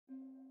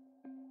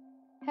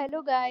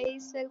Hello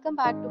guys, welcome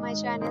back to my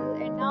channel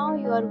and now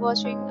you are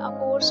watching a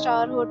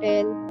 4-star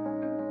hotel.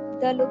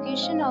 The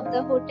location of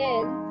the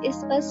hotel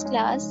is first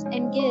class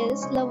and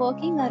guests love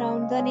walking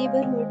around the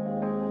neighborhood.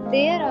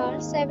 There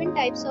are 7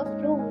 types of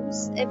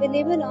rooms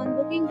available on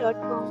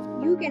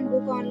booking.com. You can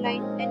book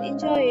online and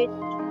enjoy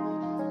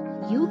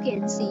it. You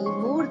can see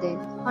more than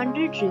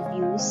 100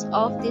 reviews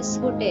of this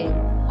hotel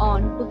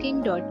on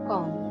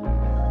booking.com.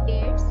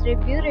 Its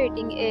review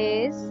rating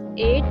is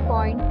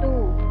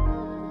 8.2.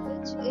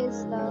 which is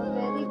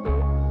very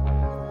good.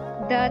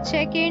 The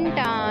check-in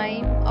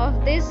time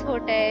of this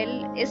hotel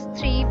is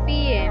 3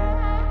 p.m.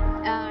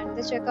 and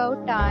the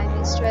checkout time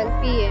is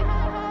 12 p.m.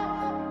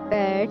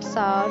 Pets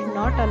are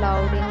not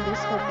allowed in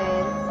this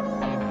hotel.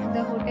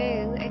 The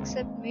hotel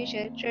accepts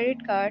major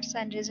credit cards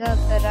and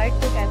reserves the right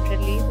to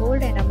temporarily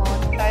hold an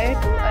amount prior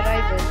to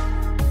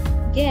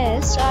arrival.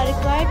 Guests are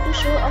required to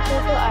show a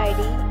photo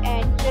ID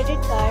and credit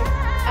card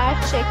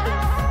at check-in.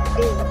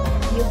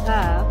 If you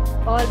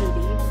have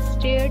already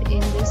stayed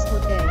in this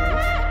hotel,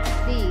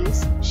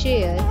 please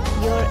share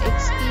your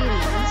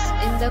experience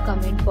in the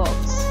comment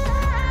box.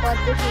 For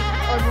booking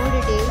or more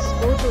details,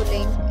 go to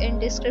link in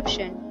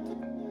description.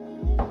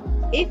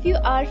 If you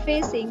are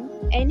facing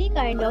any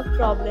kind of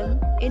problem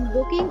in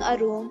booking a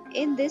room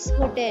in this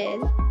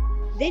hotel,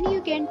 then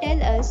you can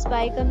tell us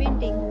by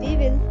commenting. We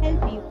will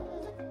help you.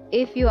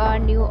 If you are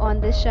new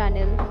on this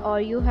channel or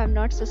you have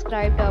not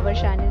subscribed our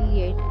channel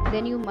yet,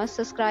 then you must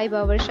subscribe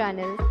our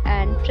channel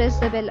and press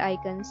the bell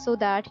icon so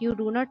that you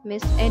do not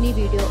miss any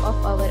video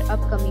of our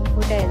upcoming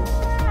hotel.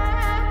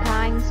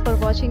 Thanks for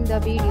watching the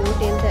video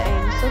till the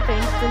end. So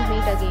friends, will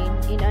meet again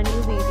in a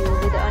new video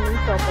with a new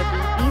property.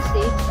 Be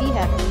safe, be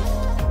happy.